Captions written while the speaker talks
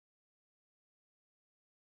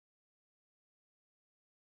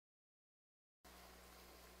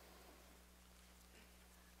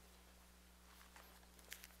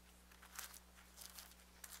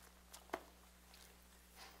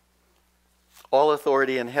All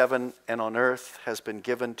authority in heaven and on earth has been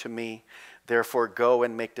given to me. Therefore, go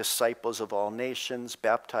and make disciples of all nations,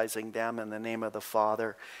 baptizing them in the name of the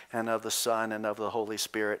Father and of the Son and of the Holy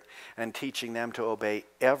Spirit, and teaching them to obey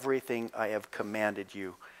everything I have commanded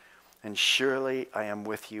you. And surely I am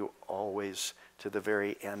with you always to the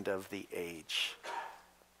very end of the age.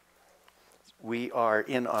 We are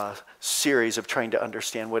in a series of trying to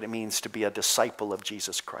understand what it means to be a disciple of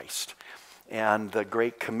Jesus Christ. And the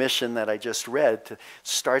Great Commission that I just read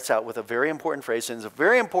starts out with a very important phrase, and it's a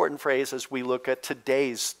very important phrase as we look at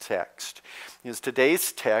today's text. Because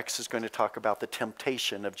today's text is going to talk about the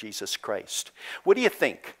temptation of Jesus Christ. What do you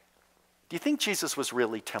think? Do you think Jesus was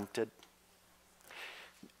really tempted?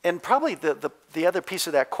 And probably the other piece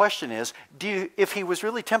of that question is, if he was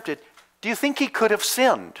really tempted, do you think he could have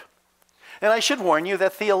sinned? And I should warn you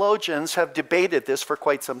that theologians have debated this for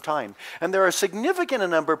quite some time. And there are a significant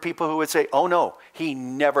number of people who would say, oh no, he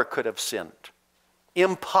never could have sinned.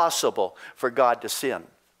 Impossible for God to sin.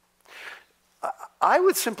 I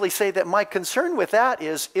would simply say that my concern with that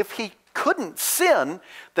is, if he couldn't sin,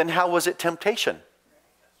 then how was it temptation?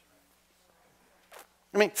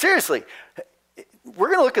 I mean, seriously, we're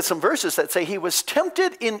going to look at some verses that say he was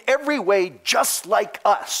tempted in every way just like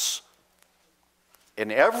us. In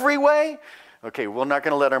every way? Okay, we're not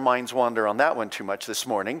going to let our minds wander on that one too much this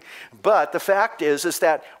morning. But the fact is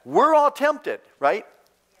that we're all tempted, right?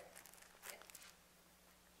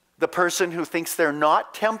 The person who thinks they're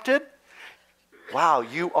not tempted, wow,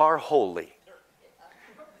 you are holy.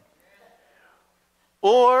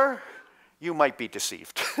 Or you might be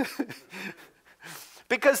deceived.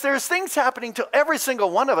 Because there's things happening to every single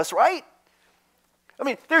one of us, right? I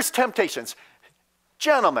mean, there's temptations.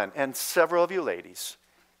 Gentlemen, and several of you ladies,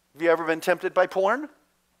 have you ever been tempted by porn?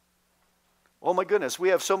 Oh my goodness, we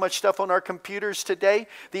have so much stuff on our computers today.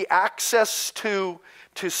 The access to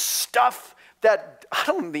stuff that I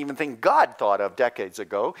don't even think God thought of decades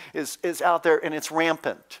ago is out there, and it's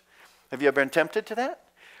rampant. Have you ever been tempted to that?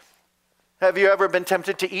 Have you ever been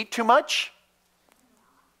tempted to eat too much?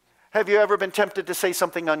 Have you ever been tempted to say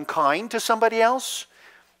something unkind to somebody else?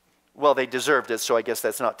 Well, they deserved it, so I guess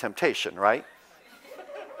that's not temptation, right?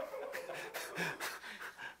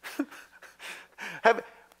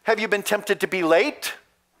 Have you been tempted to be late?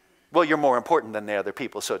 Well, you're more important than the other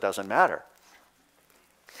people, so it doesn't matter.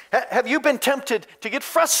 Have you been tempted to get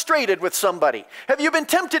frustrated with somebody? Have you been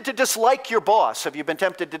tempted to dislike your boss? Have you been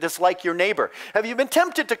tempted to dislike your neighbor? Have you been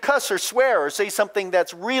tempted to cuss or swear or say something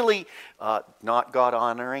that's really not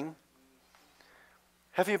God-honoring?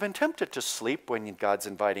 Have you been tempted to sleep when God's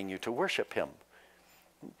inviting you to worship him?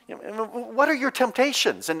 What are your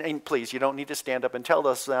temptations? And please, you don't need to stand up and tell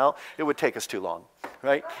us now. It would take us too long,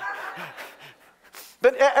 right?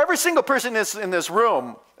 But every single person in this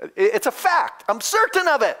room, it's a fact. I'm certain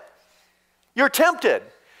of it. You're tempted.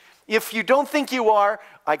 If you don't think you are,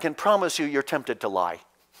 I can promise you you're tempted to lie.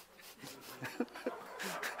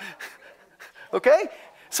 Okay?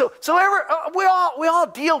 So we all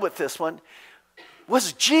deal with this one.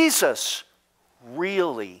 Was Jesus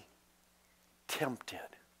really tempted?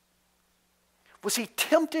 Was he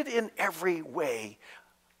tempted in every way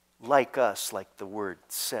like us, like the word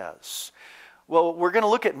says? Well, we're going to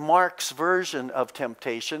look at Mark's version of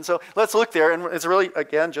temptation. So let's look there, and it's really,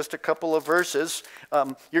 again, just a couple of verses.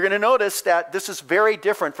 You're going to notice that this is very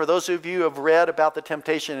different. For those of you who have read about the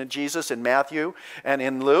temptation of Jesus in Matthew and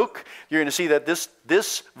in Luke, you're going to see that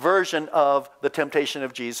this version of the temptation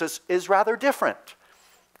of Jesus is rather different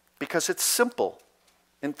because it's simple.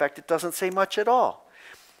 In fact, it doesn't say much at all.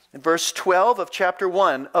 In verse 12 of chapter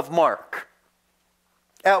 1 of Mark,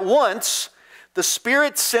 at once the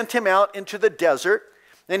Spirit sent him out into the desert,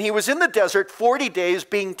 and he was in the desert 40 days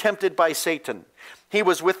being tempted by Satan. He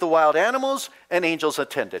was with the wild animals, and angels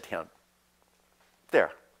attended him.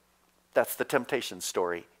 There. That's the temptation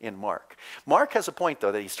story in Mark. Mark has a point,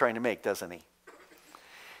 though, that he's trying to make, doesn't he?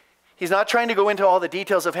 He's not trying to go into all the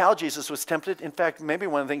details of how Jesus was tempted. In fact, maybe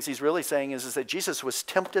one of the things he's really saying is that Jesus was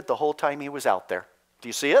tempted the whole time he was out there. Do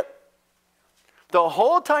you see it? The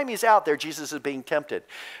whole time he's out there, Jesus is being tempted.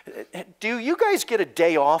 Do you guys get a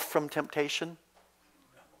day off from temptation?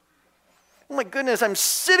 Oh my goodness, I'm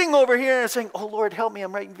sitting over here and saying, oh Lord, help me,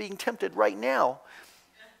 I'm being tempted right now.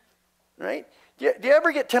 Right? Do you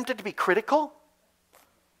ever get tempted to be critical?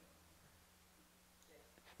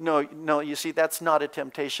 No, you see, that's not a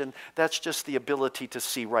temptation. That's just the ability to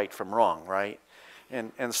see right from wrong, right?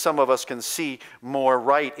 And some of us can see more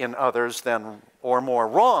right in others or more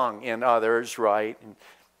wrong in others, right? And,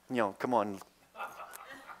 come on.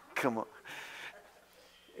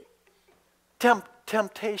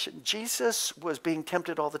 Temptation. Jesus was being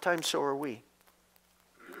tempted all the time, so are we.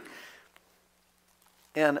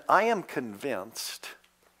 And I am convinced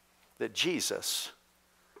that Jesus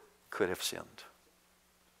could have sinned.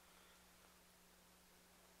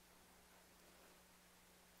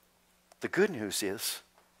 The good news is,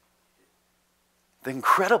 the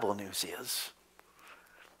incredible news is,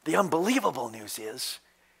 the unbelievable news is,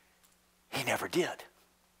 he never did.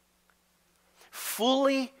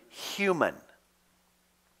 Fully human.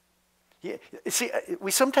 Yeah, see,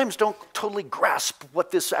 we sometimes don't totally grasp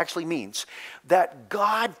what this actually means. That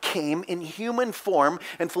God came in human form,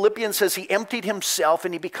 and Philippians says he emptied himself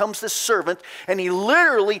and he becomes this servant, and he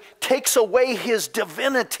literally takes away his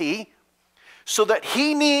divinity so that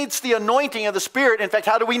he needs the anointing of the Spirit. In fact,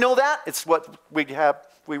 how do we know that? It's what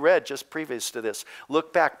we read just previous to this.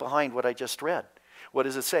 Look back behind what I just read. What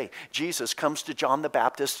does it say? Jesus comes to John the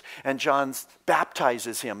Baptist, and John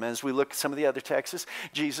baptizes him. As we look at some of the other texts,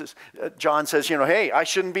 John says, hey, I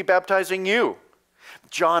shouldn't be baptizing you.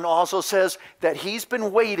 John also says that he's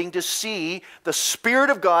been waiting to see the Spirit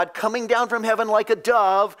of God coming down from heaven like a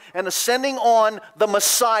dove and ascending on the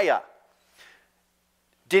Messiah.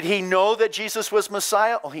 Did he know that Jesus was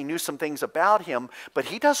Messiah? Oh, he knew some things about him, but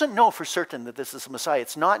he doesn't know for certain that this is the Messiah.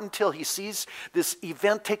 It's not until he sees this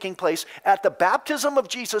event taking place at the baptism of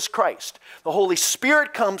Jesus Christ. The Holy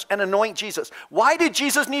Spirit comes and anoints Jesus. Why did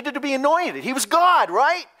Jesus need to be anointed? He was God,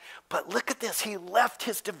 right? But look at this. He left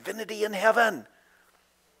his divinity in heaven.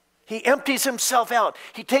 He empties himself out.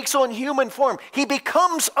 He takes on human form. He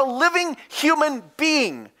becomes a living human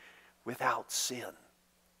being without sin.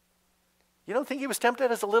 You don't think he was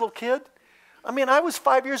tempted as a little kid? I mean, I was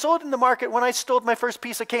 5 years old in the market when I stole my first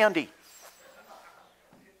piece of candy.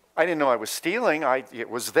 I didn't know I was stealing. It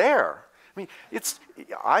was there.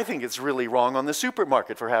 I think it's really wrong on the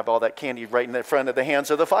supermarket for having all that candy right in the front of the hands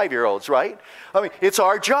of the 5-year-olds, right? It's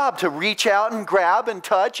our job to reach out and grab and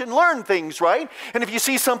touch and learn things, right? And if you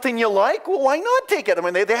see something you like, well, why not take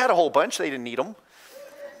it? They had a whole bunch. They didn't need them.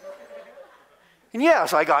 And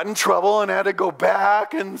yes, I got in trouble and had to go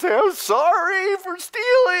back and say, I'm sorry for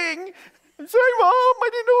stealing. I'm sorry, Mom, I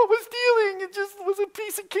didn't know I was stealing. It just was a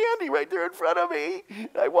piece of candy right there in front of me.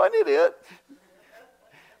 I wanted it.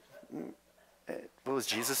 Was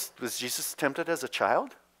Jesus tempted as a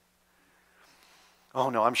child? Oh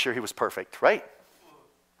no, I'm sure he was perfect, right?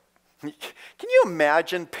 Can you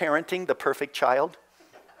imagine parenting the perfect child?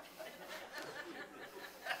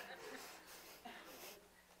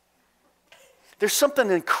 There's something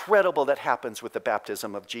incredible that happens with the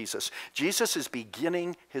baptism of Jesus. Jesus is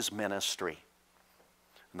beginning his ministry.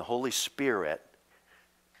 And the Holy Spirit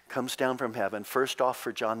comes down from heaven, first off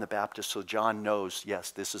for John the Baptist, so John knows, yes,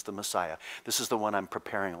 this is the Messiah. This is the one I'm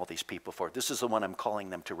preparing all these people for. This is the one I'm calling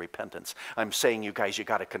them to repentance. I'm saying, you guys, you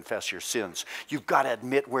got to confess your sins. You've got to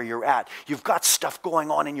admit where you're at. You've got stuff going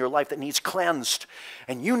on in your life that needs cleansed.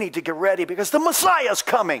 And you need to get ready because the Messiah's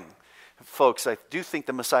coming. Folks, I do think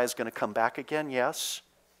the Messiah is going to come back again, yes?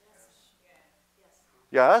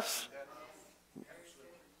 Yes?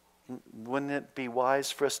 Wouldn't it be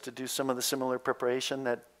wise for us to do some of the similar preparation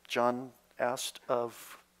that John asked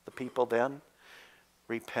of the people then?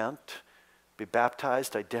 Repent, be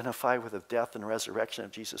baptized, identify with the death and resurrection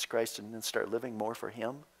of Jesus Christ, and then start living more for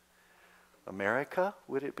him? America,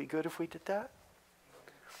 would it be good if we did that?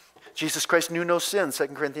 Jesus Christ knew no sin, 2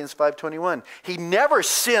 Corinthians 5:21. He never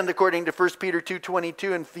sinned, according to 1 Peter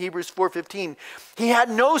 2:22 and Hebrews 4:15. He had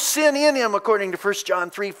no sin in him, according to 1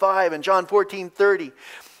 John 3:5 and John 14:30.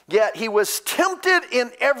 Yet he was tempted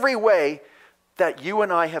in every way that you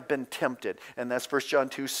and I have been tempted. And that's 1 John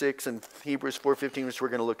 2:6 and Hebrews 4:15, which we're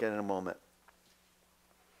going to look at in a moment.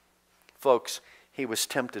 Folks, he was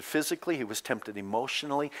tempted physically, he was tempted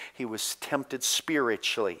emotionally, he was tempted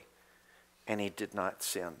spiritually, and he did not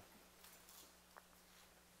sin.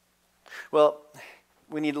 Well,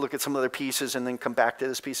 we need to look at some other pieces and then come back to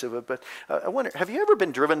this piece of it. But I wonder, have you ever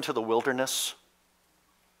been driven to the wilderness?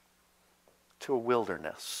 To a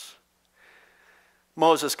wilderness.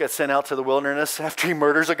 Moses gets sent out to the wilderness after he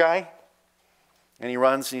murders a guy. And he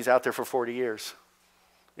runs and he's out there for 40 years.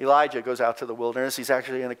 Elijah goes out to the wilderness. He's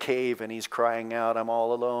actually in a cave and he's crying out, I'm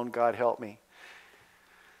all alone, God help me.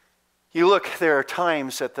 You look, there are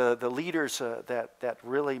times that the leaders that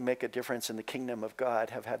really make a difference in the kingdom of God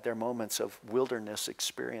have had their moments of wilderness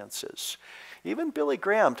experiences. Even Billy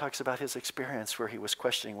Graham talks about his experience where he was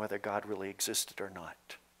questioning whether God really existed or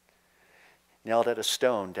not. Knelt at a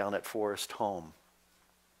stone down at Forest Home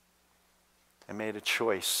and made a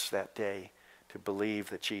choice that day to believe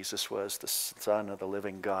that Jesus was the Son of the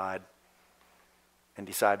living God and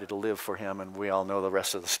decided to live for him, and we all know the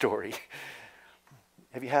rest of the story.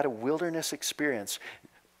 Have you had a wilderness experience?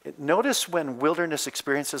 Notice when wilderness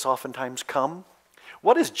experiences oftentimes come.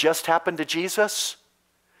 What has just happened to Jesus?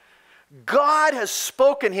 God has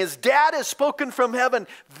spoken. His dad has spoken from heaven.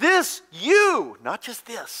 This, you, not just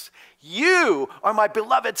this, you are my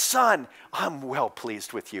beloved son. I'm well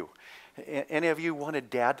pleased with you. Any of you wanted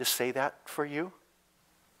dad to say that for you?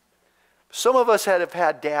 Some of us have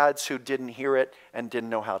had dads who didn't hear it and didn't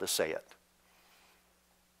know how to say it.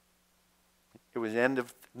 It was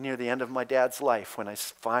near the end of my dad's life when I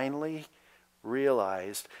finally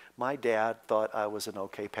realized my dad thought I was an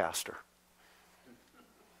okay pastor.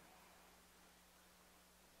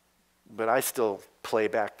 But I still play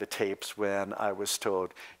back the tapes when I was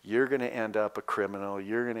told, you're going to end up a criminal,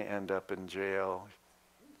 you're going to end up in jail.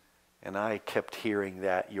 And I kept hearing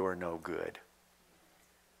that, you're no good.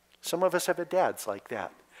 Some of us have had dads like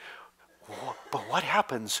that. But what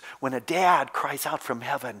happens when a dad cries out from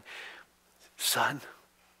heaven, son,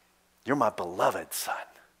 you're my beloved son.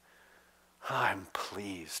 I'm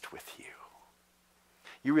pleased with you.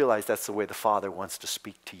 You realize that's the way the Father wants to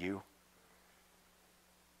speak to you.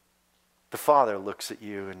 The Father looks at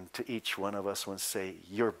you and to each one of us wants to say,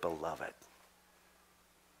 you're beloved.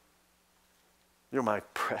 You're my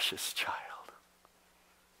precious child.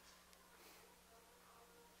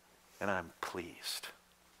 And I'm pleased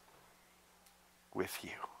with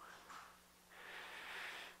you.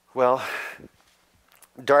 Well,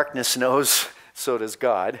 darkness knows, so does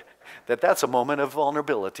God, that that's a moment of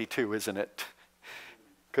vulnerability too, isn't it?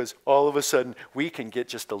 Because all of a sudden we can get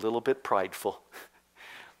just a little bit prideful.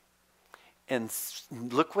 And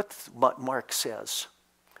look what Mark says.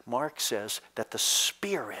 Mark says that the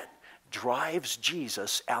Spirit drives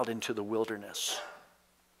Jesus out into the wilderness.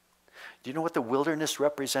 Do you know what the wilderness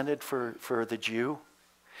represented for the Jew?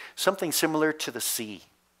 Something similar to the sea.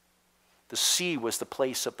 The sea was the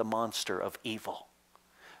place of the monster of evil.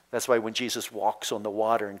 That's why when Jesus walks on the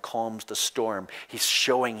water and calms the storm, he's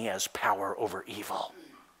showing he has power over evil.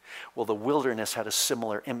 Well, the wilderness had a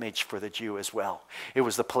similar image for the Jew as well. It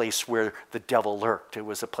was the place where the devil lurked. It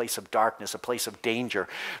was a place of darkness, a place of danger.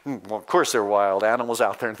 Well, of course, there were wild animals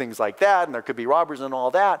out there and things like that, and there could be robbers and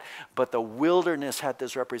all that, but the wilderness had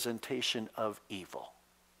this representation of evil.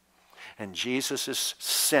 And Jesus is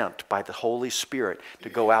sent by the Holy Spirit to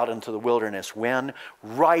go out into the wilderness when,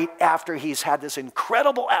 right after he's had this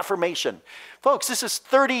incredible affirmation. Folks, this is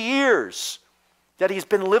 30 years that he's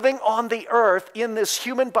been living on the earth in this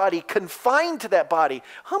human body, confined to that body.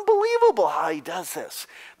 Unbelievable how he does this.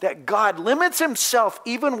 That God limits himself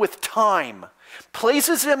even with time,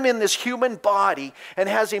 places him in this human body, and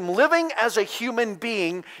has him living as a human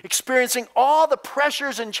being, experiencing all the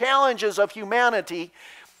pressures and challenges of humanity,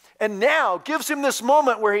 and now gives him this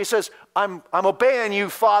moment where he says, I'm obeying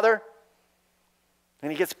you, Father.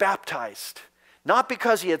 And he gets baptized. Not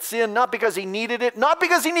because he had sinned, not because he needed it, not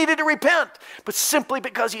because he needed to repent, but simply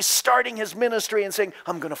because he's starting his ministry and saying,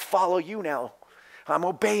 I'm going to follow you now. I'm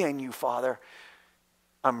obeying you, Father.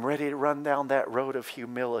 I'm ready to run down that road of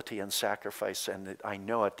humility and sacrifice, and I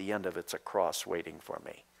know at the end of it's a cross waiting for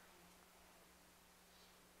me.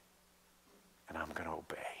 And I'm going to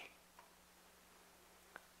obey.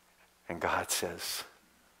 And God says,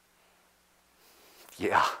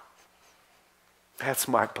 yeah, that's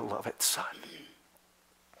my beloved son.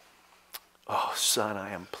 Oh, son, I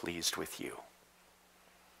am pleased with you.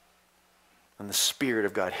 And the Spirit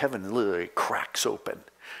of God, heaven literally cracks open.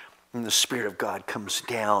 And the Spirit of God comes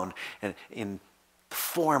down and in the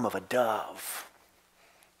form of a dove.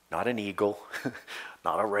 Not an eagle,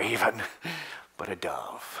 not a raven, but a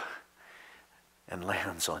dove. And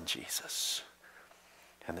lands on Jesus.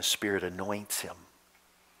 And the Spirit anoints him.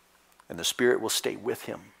 And the Spirit will stay with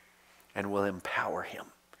him and will empower him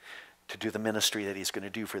to do the ministry that he's going to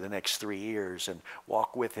do for the next 3 years and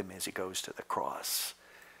walk with him as he goes to the cross.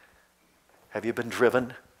 Have you been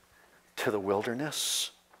driven to the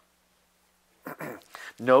wilderness?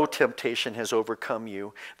 No temptation has overcome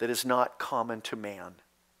you that is not common to man.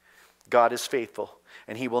 God is faithful,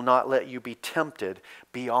 and he will not let you be tempted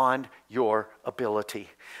beyond your ability.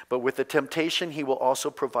 But with the temptation, he will also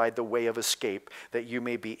provide the way of escape that you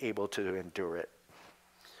may be able to endure it.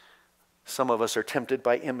 Some of us are tempted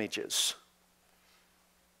by images.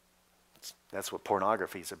 That's what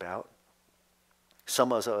pornography is about.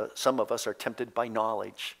 Some of us are tempted by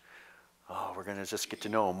knowledge. Oh, we're going to just get to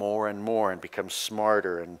know more and more and become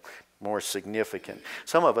smarter and more significant.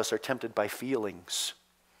 Some of us are tempted by feelings.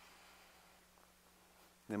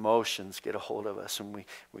 Emotions get a hold of us and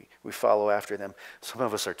we follow after them. Some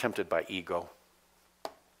of us are tempted by ego.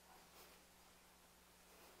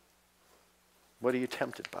 What are you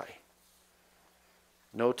tempted by?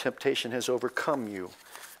 No temptation has overcome you,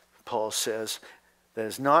 Paul says. That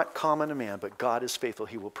is not common to man, but God is faithful.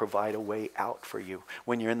 He will provide a way out for you.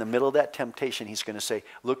 When you're in the middle of that temptation, he's going to say,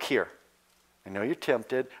 look here, I know you're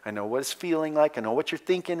tempted. I know what it's feeling like. I know what you're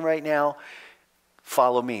thinking right now.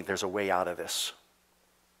 Follow me. There's a way out of this.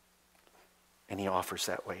 And he offers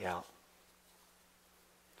that way out.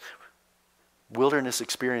 Wilderness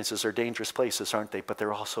experiences are dangerous places, aren't they? But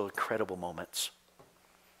they're also incredible moments.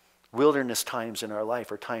 Wilderness times in our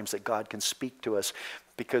life are times that God can speak to us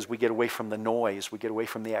because we get away from the noise. We get away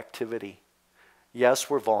from the activity. Yes,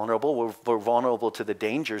 we're vulnerable. We're vulnerable to the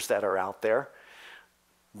dangers that are out there.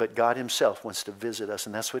 But God himself wants to visit us,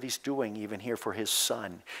 and that's what he's doing even here for his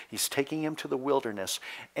son. He's taking him to the wilderness,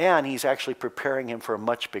 and he's actually preparing him for a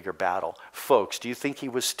much bigger battle. Folks, do you think he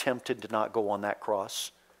was tempted to not go on that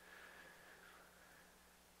cross?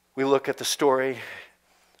 We look at the story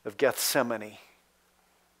of Gethsemane.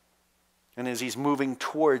 And as he's moving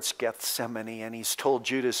towards Gethsemane, and he's told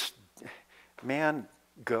Judas, man,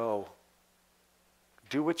 go.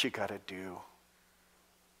 Do what you got to do.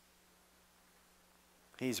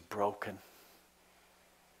 He's broken.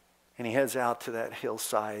 And he heads out to that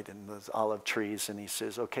hillside and those olive trees, and he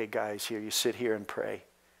says, okay, guys, here, you sit here and pray.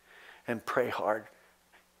 And pray hard.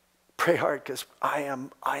 Pray hard, because I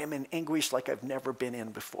am in anguish like I've never been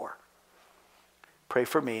in before. Pray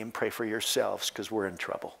for me and pray for yourselves, because we're in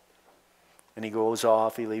trouble. And he goes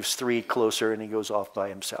off. He leaves 3 closer, and he goes off by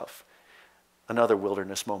himself. Another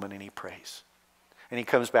wilderness moment, and he prays. And he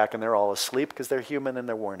comes back, and they're all asleep because they're human and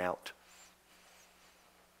they're worn out.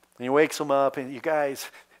 And he wakes them up, and you guys,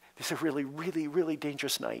 this is a really, really, really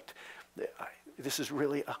dangerous night. This is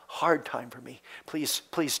really a hard time for me. Please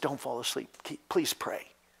don't fall asleep. Please pray.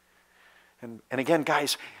 And again,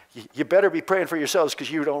 guys, you better be praying for yourselves,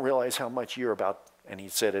 because you don't realize how much you're about, and he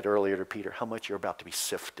said it earlier to Peter, how much you're about to be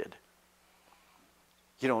sifted.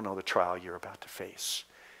 You don't know the trial you're about to face.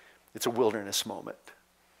 It's a wilderness moment.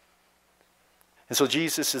 And so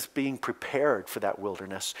Jesus is being prepared for that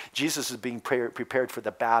wilderness. Jesus is being prepared for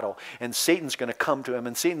the battle. And Satan's going to come to him,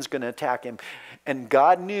 and Satan's going to attack him. And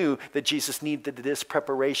God knew that Jesus needed this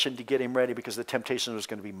preparation to get him ready, because the temptation was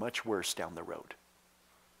going to be much worse down the road.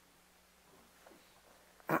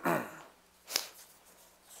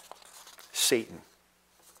 Satan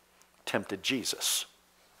tempted Jesus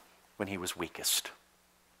when he was weakest.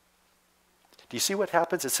 Do you see what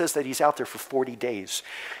happens? It says that he's out there for 40 days.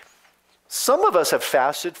 Some of us have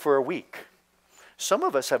fasted for a week. Some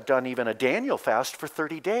of us have done even a Daniel fast for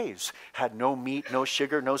 30 days. Had no meat, no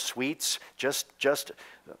sugar, no sweets, just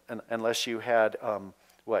unless you had,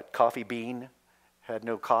 coffee bean, had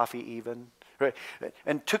no coffee even. Right?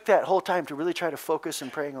 And took that whole time to really try to focus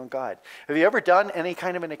and praying on God. Have you ever done any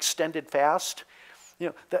kind of an extended fast? You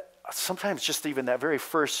know, that sometimes just even that very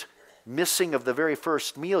first missing of the very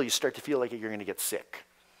first meal, you start to feel like you're going to get sick.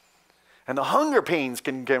 And the hunger pains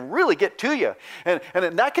can really get to you. And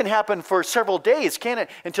that can happen for several days, can't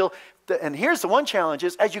it? And here's the one challenge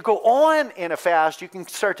is, as you go on in a fast, you can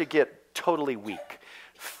start to get totally weak.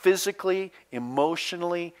 Physically,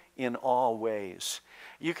 emotionally, in all ways.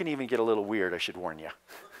 You can even get a little weird, I should warn you.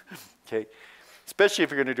 Okay? Especially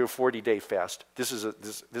if you're going to do a 40-day fast. This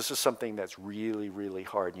is something that's really, really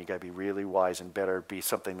hard, and you got to be really wise, and better be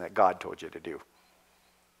something that God told you to do.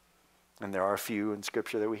 And there are a few in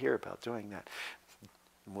Scripture that we hear about doing that.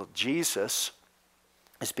 Well, Jesus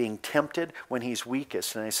is being tempted when he's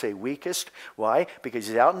weakest. And I say weakest, why? Because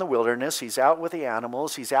he's out in the wilderness, he's out with the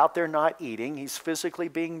animals, he's out there not eating, he's physically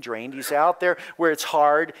being drained, he's out there where it's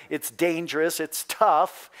hard, it's dangerous, it's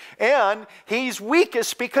tough, and he's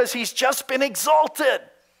weakest because he's just been exalted.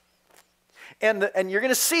 And you're going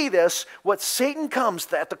to see this, what Satan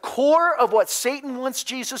comes, at the core of what Satan wants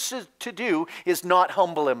Jesus to do is not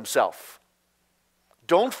humble himself.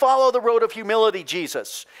 Don't follow the road of humility,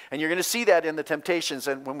 Jesus. And you're going to see that in the temptations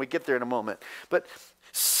and when we get there in a moment. But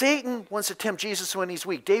Satan wants to tempt Jesus when he's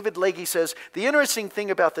weak. David Legge says, the interesting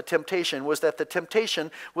thing about the temptation was that the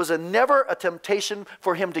temptation was never a temptation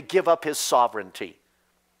for him to give up his sovereignty.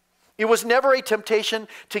 It was never a temptation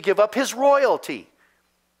to give up his royalty.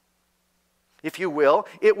 If you will,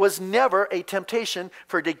 it was never a temptation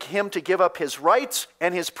for him to give up his rights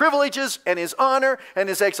and his privileges and his honor and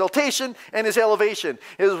his exaltation and his elevation.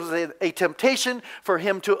 It was a temptation for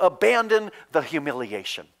him to abandon the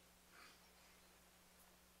humiliation.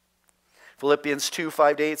 Philippians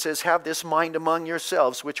 2:5-8 says, have this mind among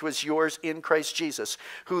yourselves, which was yours in Christ Jesus,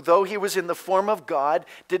 who though he was in the form of God,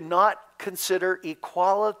 did not consider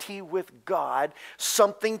equality with God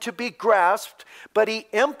something to be grasped, but he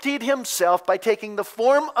emptied himself by taking the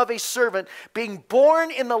form of a servant, being born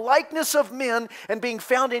in the likeness of men, and being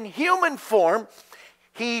found in human form.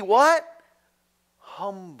 He what?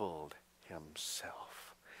 Humbled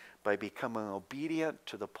himself by becoming obedient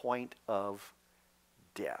to the point of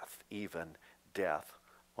death, even death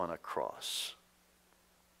on a cross.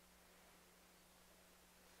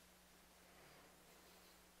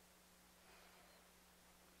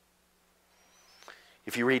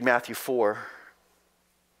 If you read Matthew 4,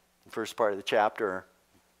 the first part of the chapter,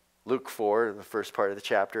 Luke 4, the first part of the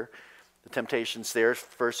chapter, the temptations there.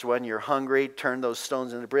 First one, you're hungry, turn those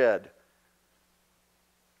stones into bread.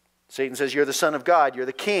 Satan says, you're the Son of God, you're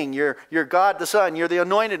the King, you're God the Son, you're the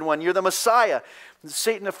Anointed One, you're the Messiah. And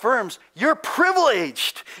Satan affirms, you're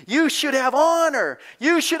privileged. You should have honor.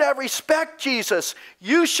 You should have respect, Jesus.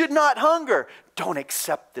 You should not hunger. Don't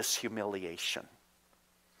accept this humiliation.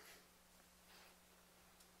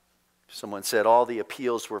 Someone said all the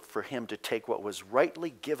appeals were for him to take what was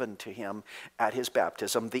rightly given to him at his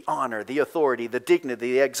baptism, the honor, the authority, the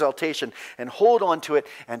dignity, the exaltation, and hold on to it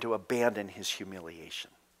and to abandon his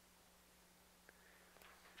humiliation.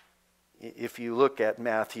 If you look at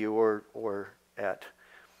Matthew or at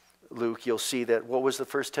Luke, you'll see that what was the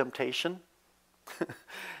first temptation?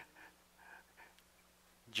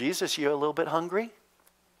 Jesus, you're a little bit hungry?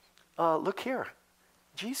 Look here.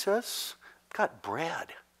 Jesus got bread.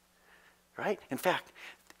 Right? In fact,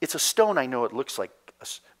 it's a stone. I know it looks like,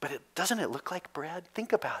 but doesn't it look like bread?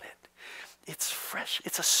 Think about it. It's fresh.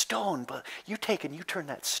 It's a stone, but you take and you turn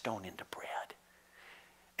that stone into bread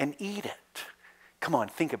and eat it. Come on,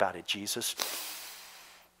 think about it, Jesus.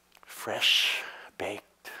 Fresh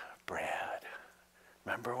baked bread.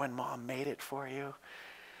 Remember when Mom made it for you?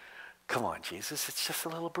 Come on, Jesus. It's just a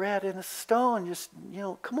little bread and a stone. Just,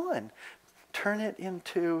 come on. Turn it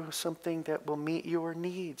into something that will meet your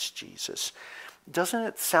needs, Jesus. Doesn't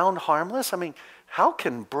it sound harmless? I mean, how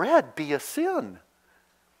can bread be a sin?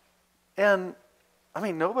 And,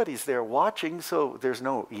 nobody's there watching, so there's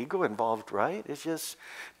no ego involved, right? It's just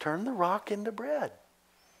turn the rock into bread.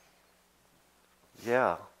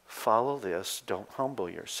 Yeah, follow this. Don't humble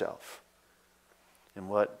yourself. And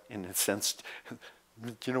what, in a sense,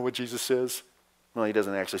 do you know what Jesus says? Well, he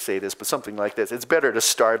doesn't actually say this, but something like this. It's better to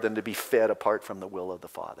starve than to be fed apart from the will of the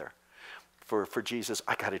Father. For Jesus,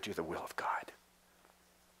 I got to do the will of God.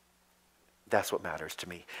 That's what matters to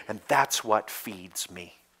me. And that's what feeds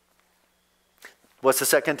me. What's the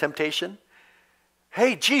second temptation?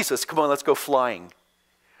 Hey, Jesus, come on, let's go flying.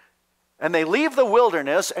 And they leave the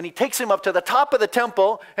wilderness, and he takes him up to the top of the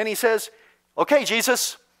temple, and he says, okay,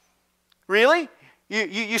 Jesus, really?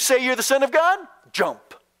 You say you're the Son of God?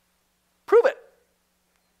 Jump. Prove it.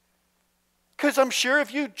 Because I'm sure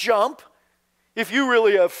if you jump, if you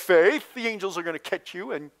really have faith, the angels are going to catch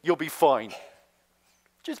you and you'll be fine.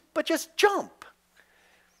 But just jump.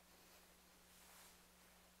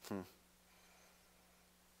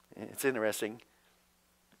 It's interesting.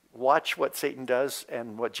 Watch what Satan does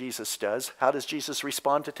and what Jesus does. How does Jesus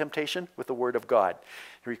respond to temptation? With the word of God.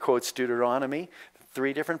 He quotes Deuteronomy,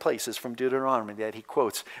 3 different places from Deuteronomy that he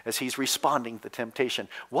quotes as he's responding to temptation.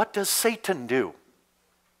 What does Satan do?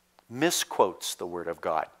 Misquotes the word of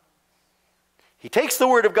God. He takes the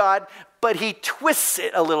word of God, but he twists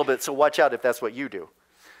it a little bit, so watch out if that's what you do.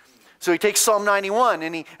 So he takes Psalm 91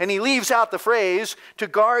 and he leaves out the phrase, to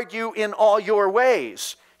guard you in all your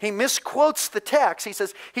ways. He misquotes the text. He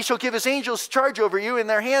says, he shall give his angels charge over you. In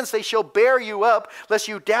their hands they shall bear you up, lest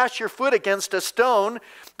you dash your foot against a stone.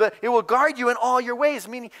 But it will guard you in all your ways.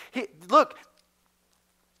 Meaning, look,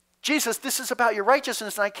 Jesus, this is about your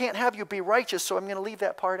righteousness, and I can't have you be righteous, so I'm going to leave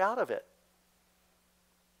that part out of it.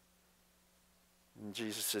 And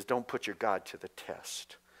Jesus says, don't put your God to the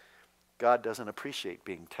test. God doesn't appreciate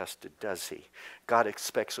being tested, does he? God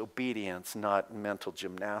expects obedience, not mental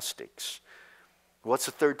gymnastics. What's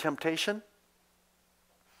the third temptation?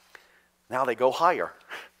 Now they go higher.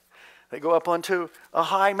 They go up onto a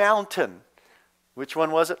high mountain. Which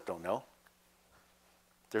one was it? Don't know.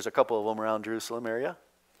 There's a couple of them around Jerusalem area.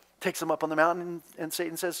 Takes them up on the mountain, and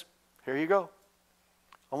Satan says, here you go.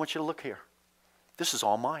 I want you to look here. This is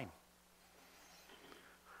all mine.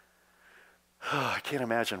 I can't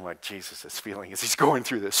imagine what Jesus is feeling as he's going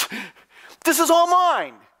through this. This is all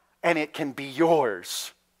mine, and it can be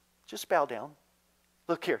yours. Just bow down.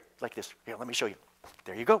 Look here, like this. Here, let me show you.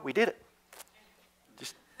 There you go. We did it.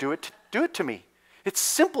 Just do it to me. It's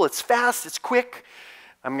simple. It's fast. It's quick.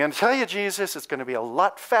 I'm going to tell you, Jesus, it's going to be a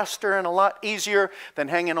lot faster and a lot easier than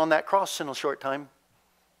hanging on that cross in a short time.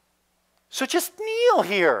 So just kneel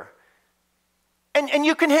here. And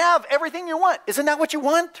you can have everything you want. Isn't that what you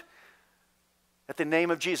want? At the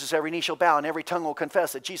name of Jesus, every knee shall bow and every tongue will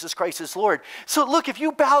confess that Jesus Christ is Lord. So look, if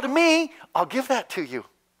you bow to me, I'll give that to you.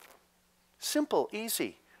 Simple,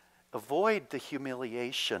 easy. Avoid the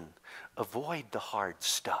humiliation. Avoid the hard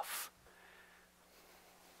stuff.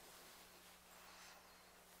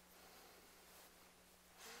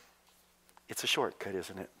 It's a shortcut,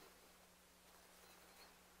 isn't it?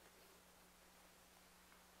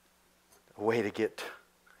 A way to get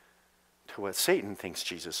to what Satan thinks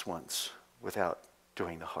Jesus wants without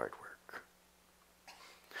doing the hard work.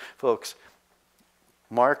 Folks,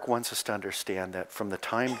 Mark wants us to understand that from the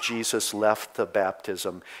time Jesus left the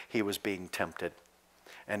baptism, he was being tempted,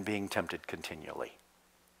 and being tempted continually,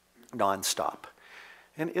 nonstop.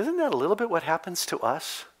 And isn't that a little bit what happens to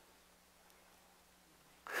us?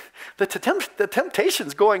 The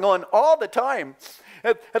temptation's going on all the time.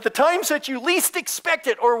 At the times that you least expect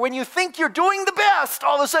it, or when you think you're doing the best,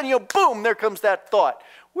 all of a sudden, boom, there comes that thought.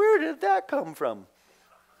 Where did that come from?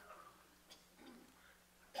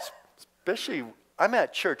 Especially, I'm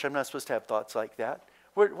at church. I'm not supposed to have thoughts like that.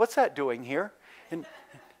 What's that doing here? And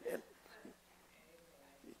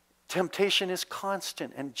temptation is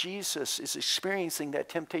constant, and Jesus is experiencing that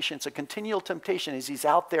temptation. It's a continual temptation as he's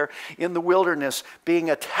out there in the wilderness being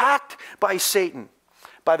attacked by Satan.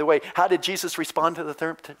 By the way, how did Jesus respond to the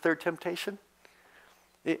third temptation?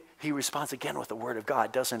 He responds again with the word of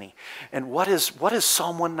God, doesn't he? And what does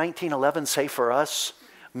Psalm 119:11 say for us?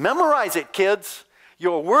 Memorize it, kids.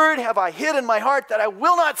 Your word have I hid in my heart that I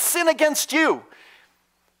will not sin against you.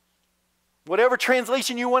 Whatever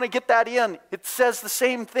translation you want to get that in, it says the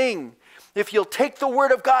same thing. If you'll take the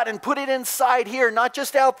word of God and put it inside here, not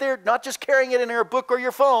just out there, not just carrying it in your book or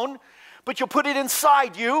your phone, but you'll put it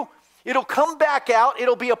inside you, it'll come back out.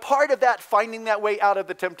 It'll be a part of that, finding that way out of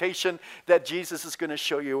the temptation that Jesus is going to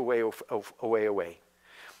show you a way.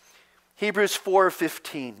 Hebrews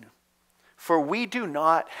 4:15. For we do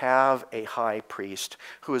not have a high priest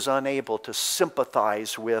who is unable to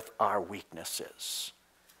sympathize with our weaknesses,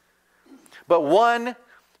 but one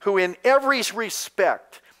who in every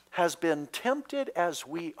respect has been tempted as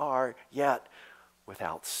we are, yet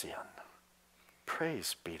without sin.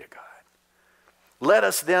 Praise be to God. Let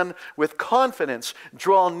us then with confidence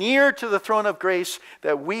draw near to the throne of grace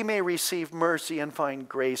that we may receive mercy and find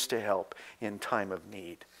grace to help in time of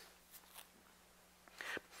need.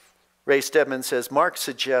 Ray Stedman says, Mark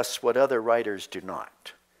suggests what other writers do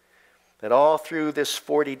not, that all through this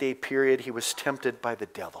 40-day period he was tempted by the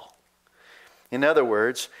devil. In other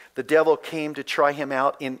words, the devil came to try him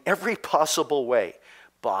out in every possible way,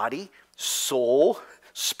 body, soul,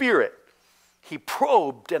 spirit. He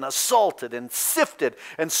probed and assaulted and sifted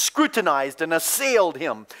and scrutinized and assailed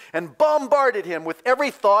him and bombarded him with every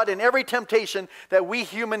thought and every temptation that we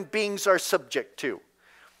human beings are subject to.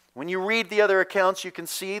 When you read the other accounts, you can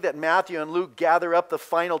see that Matthew and Luke gather up the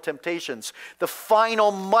final temptations, the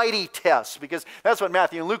final mighty tests, because that's what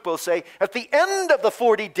Matthew and Luke both say. At the end of the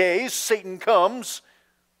 40 days, Satan comes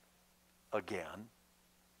again.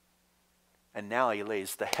 And now he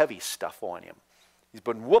lays the heavy stuff on him. He's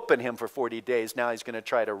been whooping him for 40 days. Now he's going to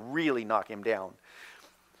try to really knock him down.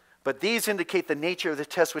 But these indicate the nature of the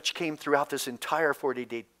test which came throughout this entire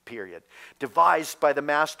 40-day period, devised by the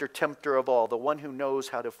master tempter of all, the one who knows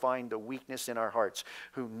how to find the weakness in our hearts,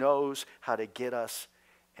 who knows how to get us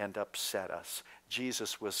and upset us.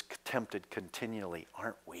 Jesus was tempted continually,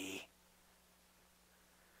 aren't we?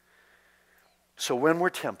 So when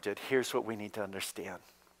we're tempted, here's what we need to understand.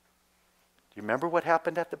 Do you remember what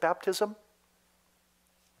happened at the baptism?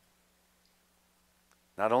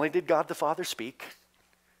 Not only did God the Father speak,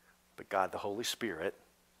 but God the Holy Spirit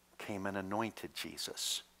came and anointed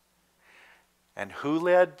Jesus. And who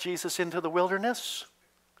led Jesus into the wilderness?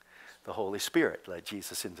 The Holy Spirit led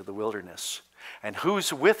Jesus into the wilderness. And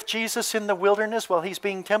who's with Jesus in the wilderness while he's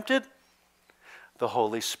being tempted? The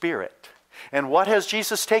Holy Spirit. And what has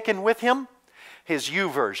Jesus taken with him? His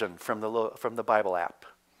YouVersion from the Bible app.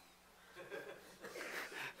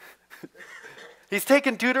 He's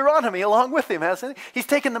taken Deuteronomy along with him, hasn't he? He's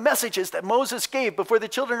taken the messages that Moses gave before the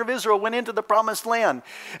children of Israel went into the promised land.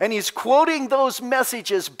 And he's quoting those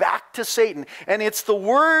messages back to Satan. And it's the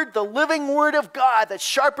word, the living word of God that's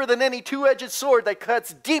sharper than any two-edged sword, that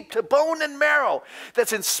cuts deep to bone and marrow,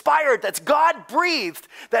 that's inspired, that's God-breathed,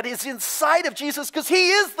 that is inside of Jesus, because he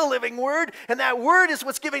is the living word. And that word is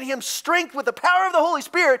what's giving him strength with the power of the Holy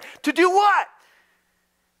Spirit to do what?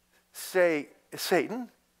 Say, Satan,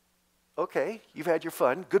 okay, you've had your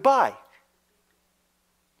fun. Goodbye.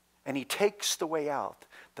 And he takes the way out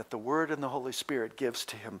that the Word and the Holy Spirit gives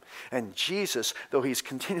to him. And Jesus, though he's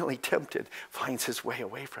continually tempted, finds his way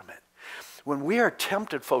away from it. When we are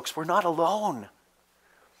tempted, folks, we're not alone.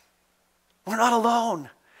 We're not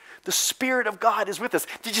alone. The Spirit of God is with us.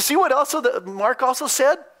 Did you see what Mark also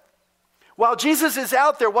said? While Jesus is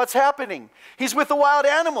out there, what's happening? He's with the wild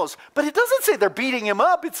animals. But it doesn't say they're beating him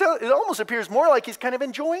up. It almost appears more like he's kind of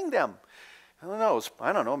enjoying them. I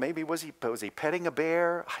don't know. Maybe was he petting a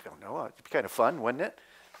bear? I don't know. It'd be kind of fun, wouldn't it?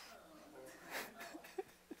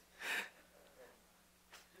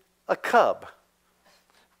 a cub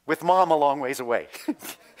with mom a long ways away.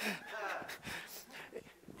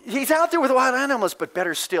 He's out there with wild animals, but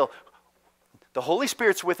better still, the Holy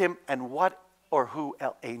Spirit's with him, and what or who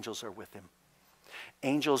angels are with him?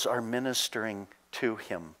 Angels are ministering to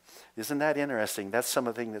him. Isn't that interesting? That's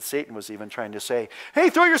something that Satan was even trying to say. Hey,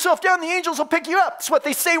 throw yourself down, the angels will pick you up. That's what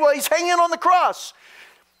they say while he's hanging on the cross.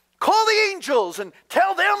 Call the angels and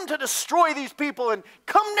tell them to destroy these people and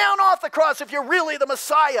come down off the cross if you're really the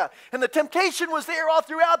Messiah. And the temptation was there all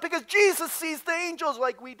throughout because Jesus sees the angels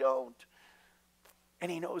like we don't.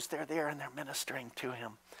 And he knows they're there and they're ministering to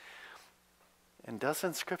him. And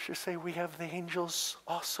doesn't Scripture say we have the angels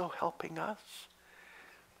also helping us?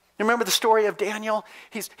 You remember the story of Daniel?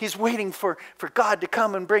 He's waiting for God to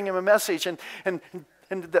come and bring him a message. And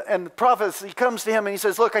the prophet, he comes to him and he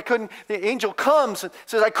says, look, the angel comes and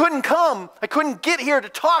says, I couldn't come. I couldn't get here to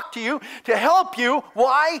talk to you, to help you.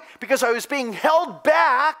 Why? Because I was being held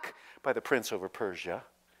back by the prince over Persia.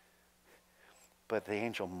 But the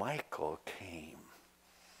angel Michael came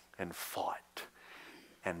and fought.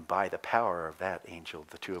 And by the power of that angel,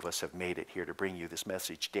 the two of us have made it here to bring you this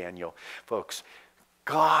message, Daniel. Folks,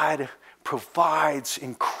 God provides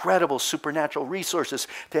incredible supernatural resources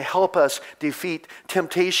to help us defeat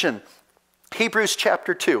temptation. Hebrews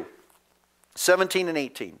chapter 2, 17 and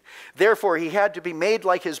 18. Therefore, he had to be made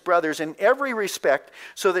like his brothers in every respect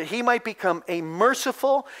so that he might become a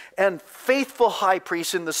merciful and faithful high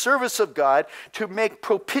priest in the service of God to make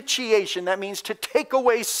propitiation. That means to take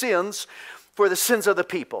away sins for the sins of the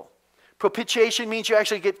people. Propitiation means you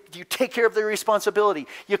take care of the responsibility.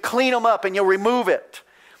 You clean them up and you remove it.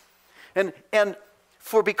 And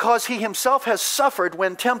because he himself has suffered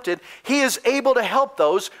when tempted, he is able to help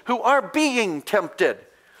those who are being tempted.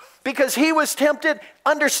 Because he was tempted,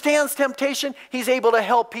 understands temptation, he's able to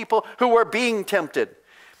help people who are being tempted.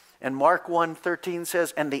 And Mark 1:13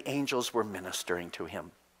 says, and the angels were ministering to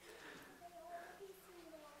him.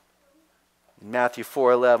 In Matthew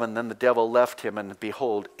 4:11, then the devil left him, and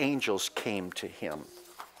behold, angels came to him.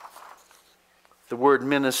 The word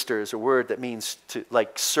minister is a word that means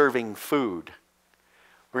like serving food.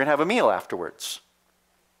 We're going to have a meal afterwards.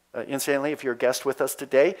 Incidentally, if you're a guest with us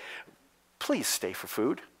today, please stay for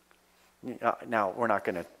food. Now, we're not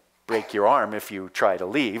going to break your arm if you try to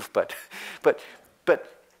leave, but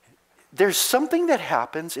there's something that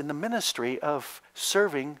happens in the ministry of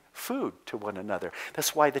serving food to one another.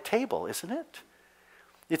 That's why the table, isn't it?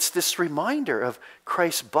 It's this reminder of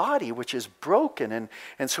Christ's body, which is broken.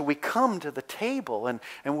 And so we come to the table and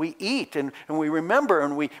we eat and we remember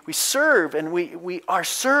and we serve and we are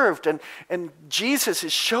served. And Jesus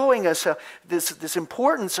is showing us this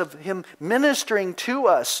importance of him ministering to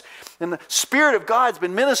us. And the Spirit of God's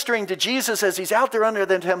been ministering to Jesus as he's out there under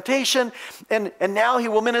the temptation. And now he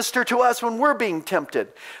will minister to us when we're being tempted.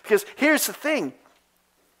 Because here's the thing.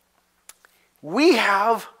 We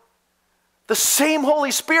have the same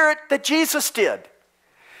Holy Spirit that Jesus did.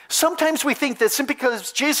 Sometimes we think that simply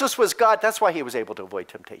because Jesus was God, that's why he was able to avoid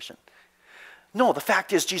temptation. No, the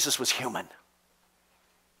fact is Jesus was human.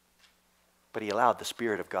 But he allowed the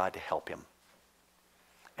Spirit of God to help him.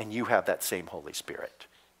 And you have that same Holy Spirit.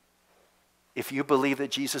 If you believe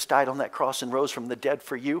that Jesus died on that cross and rose from the dead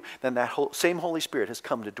for you, then that same Holy Spirit has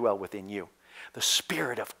come to dwell within you. The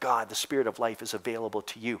Spirit of God, the Spirit of life is available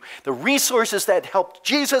to you. The resources that helped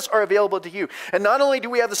Jesus are available to you. And not only do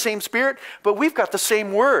we have the same Spirit, but we've got the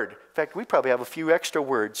same word. In fact, we probably have a few extra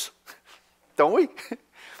words. Don't we?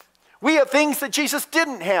 We have things that Jesus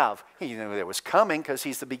didn't have. He knew that was coming because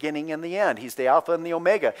he's the beginning and the end. He's the Alpha and the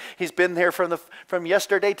Omega. He's been there from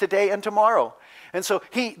yesterday, today, and tomorrow. And so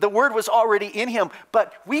the word was already in him.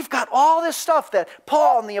 But we've got all this stuff that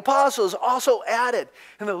Paul and the apostles also added.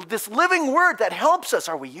 And this living word that helps us,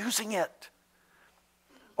 are we using it?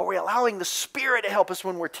 Are we allowing the Spirit to help us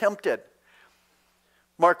when we're tempted?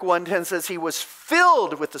 Mark 1:10 says he was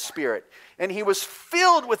filled with the Spirit. And he was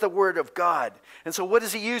filled with the Word of God. And so what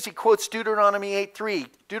does he use? He quotes Deuteronomy 8:3,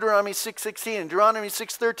 Deuteronomy 6:16, and Deuteronomy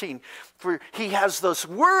 6:13. For he has this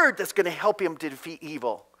word that's going to help him to defeat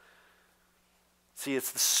evil. See,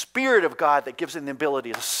 it's the Spirit of God that gives him the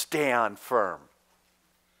ability to stand firm.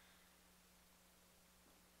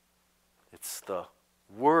 It's the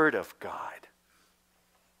Word of God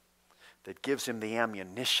that gives him the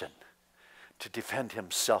ammunition to defend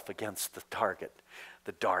himself against the target,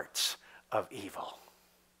 the darts of evil.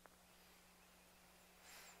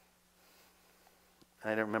 I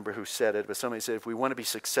don't remember who said it, but somebody said if we want to be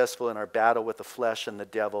successful in our battle with the flesh and the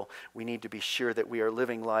devil, we need to be sure that we are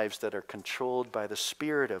living lives that are controlled by the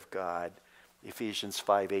Spirit of God, Ephesians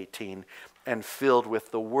 5:18, and filled with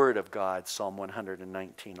the Word of God, Psalm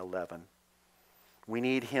 119:11. We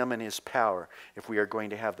need him and his power if we are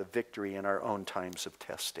going to have the victory in our own times of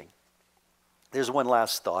testing. There's one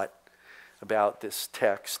last thought about this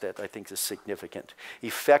text that I think is significant.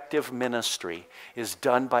 Effective ministry is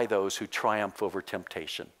done by those who triumph over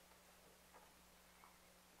temptation.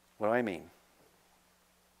 What do I mean?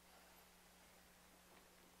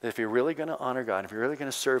 That if you're really going to honor God, if you're really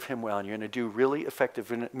going to serve him well, and you're going to do really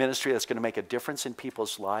effective ministry that's going to make a difference in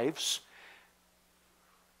people's lives,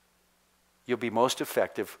 you'll be most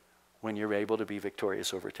effective when you're able to be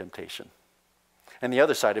victorious over temptation. And the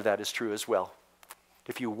other side of that is true as well.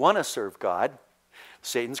 If you want to serve God,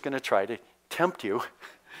 Satan's going to try to tempt you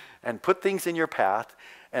and put things in your path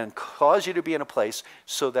and cause you to be in a place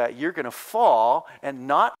so that you're going to fall and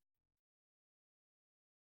not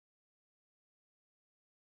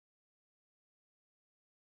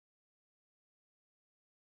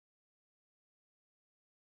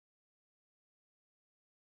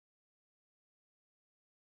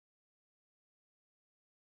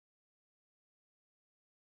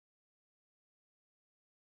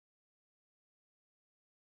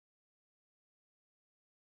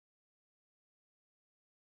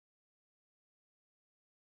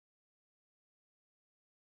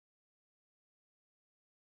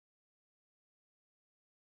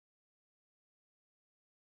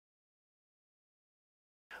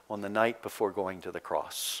on the night before going to the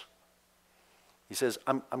cross. He says,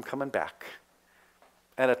 I'm coming back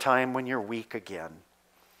at a time when you're weak again,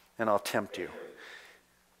 and I'll tempt you. Do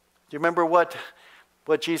you remember what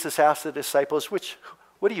Jesus asked the disciples?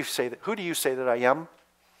 Who do you say that I am?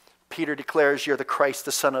 Peter declares, you're the Christ,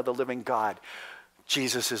 the Son of the living God.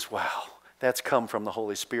 Jesus says, wow, that's come from the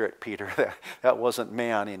Holy Spirit, Peter. That wasn't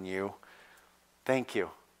man in you. Thank you.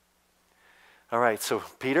 All right, so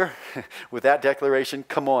Peter, with that declaration,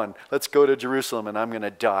 come on, let's go to Jerusalem and I'm going to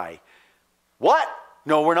die. What?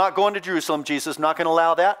 No, we're not going to Jerusalem, Jesus. Not going to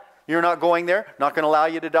allow that. You're not going there. Not going to allow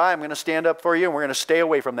you to die. I'm going to stand up for you and we're going to stay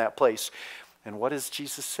away from that place. And what does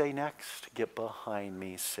Jesus say next? Get behind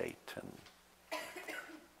me, Satan.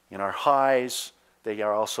 In our highs, they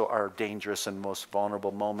are also our dangerous and most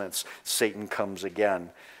vulnerable moments. Satan comes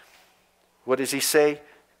again. What does he say?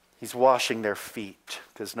 He's washing their feet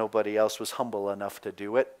because nobody else was humble enough to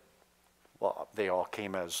do it. Well, they all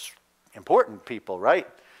came as important people, right?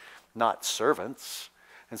 Not servants.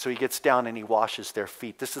 And so he gets down and he washes their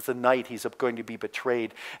feet. This is the night he's going to be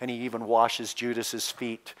betrayed, and he even washes Judas's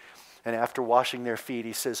feet. And after washing their feet,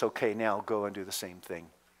 he says, okay, now go and do the same thing.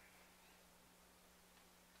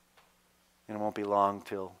 And it won't be long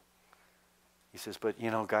till he says, but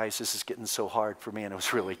you know, guys, this is getting so hard for me, and it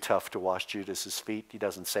was really tough to wash Judas's feet. He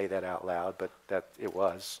doesn't say that out loud, but that it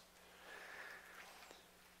was.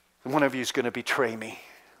 And one of you is going to betray me.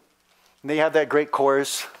 And they have that great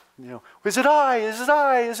chorus, you know, is it I, is it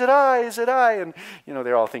I, is it I, is it I? And, you know,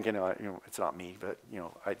 they're all thinking, you know, it's not me, but, you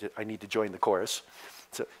know, I need to join the chorus.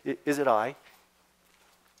 So, is it I?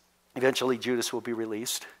 Eventually, Judas will be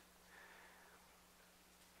released.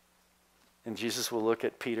 And Jesus will look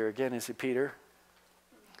at Peter again. Is it Peter?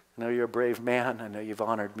 I know you're a brave man. I know you've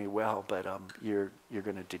honored me well, but you're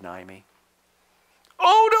going to deny me.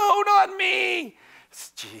 Oh, no, not me.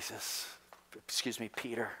 It's Jesus. Excuse me,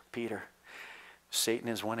 Peter. Peter. Satan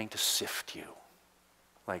is wanting to sift you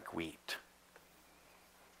like wheat.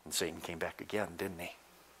 And Satan came back again, didn't he?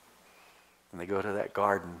 And they go to that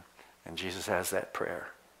garden, and Jesus has that prayer.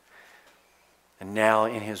 And now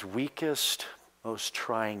in his weakest, most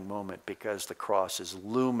trying moment, because the cross is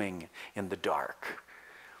looming in the dark.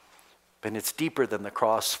 And it's deeper than the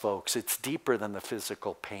cross, folks. It's deeper than the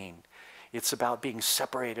physical pain. It's about being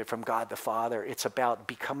separated from God the Father. It's about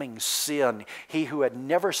becoming sin. He who had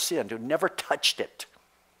never sinned, who never touched it,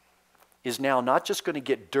 is now not just going to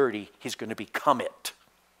get dirty, he's going to become it.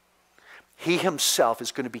 He himself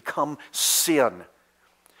is going to become sin.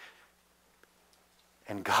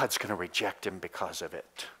 And God's going to reject him because of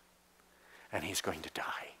it. And he's going to die.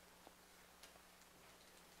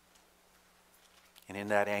 And in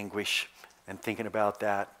that anguish and thinking about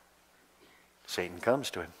that, Satan comes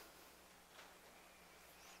to him.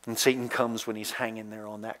 And Satan comes when he's hanging there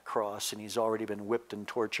on that cross, and he's already been whipped and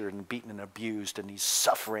tortured and beaten and abused, and he's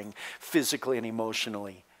suffering physically and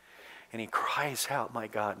emotionally. And he cries out, my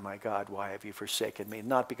God, why have you forsaken me?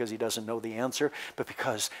 Not because he doesn't know the answer, but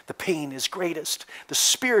because the pain is greatest. The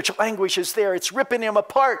spiritual anguish is there. It's ripping him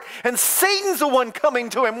apart. And Satan's the one coming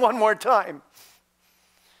to him one more time.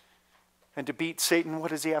 And to beat Satan, what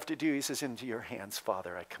does he have to do? He says, into your hands,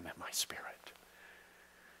 Father, I commit my spirit.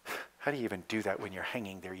 How do you even do that when you're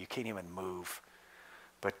hanging there? You can't even move.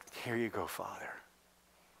 But here you go, Father.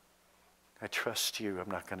 I trust you. I'm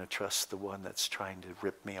not going to trust the one that's trying to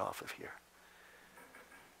rip me off of here.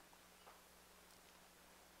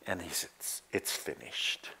 And he says, it's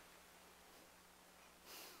finished.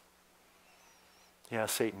 Yeah,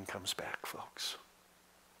 Satan comes back, folks.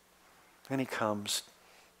 And he comes,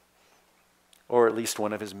 or at least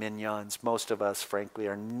one of his minions. Most of us, frankly,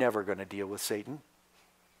 are never going to deal with Satan,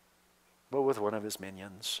 but with one of his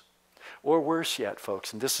minions. Or worse yet,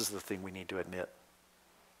 folks, and this is the thing we need to admit.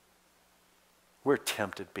 We're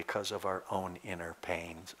tempted because of our own inner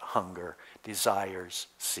pains, hunger, desires,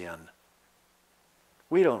 sin.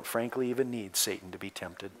 We don't, frankly, even need Satan to be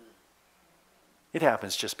tempted. It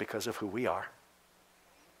happens just because of who we are.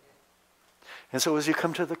 And so as you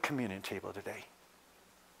come to the communion table today,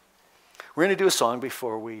 we're going to do a song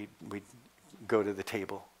before we go to the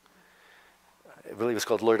table. I believe it's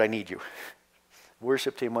called Lord, I Need You.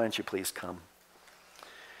 Worship team, why don't you please come?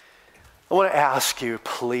 I want to ask you,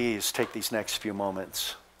 please take these next few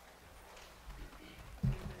moments.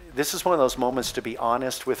 This is one of those moments to be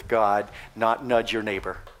honest with God, not nudge your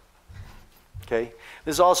neighbor. Okay?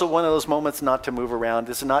 This is also one of those moments not to move around.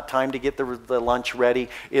 This is not time to get the lunch ready.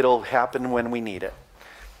 It'll happen when we need it.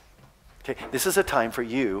 Okay? This is a time for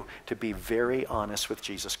you to be very honest with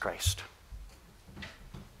Jesus Christ.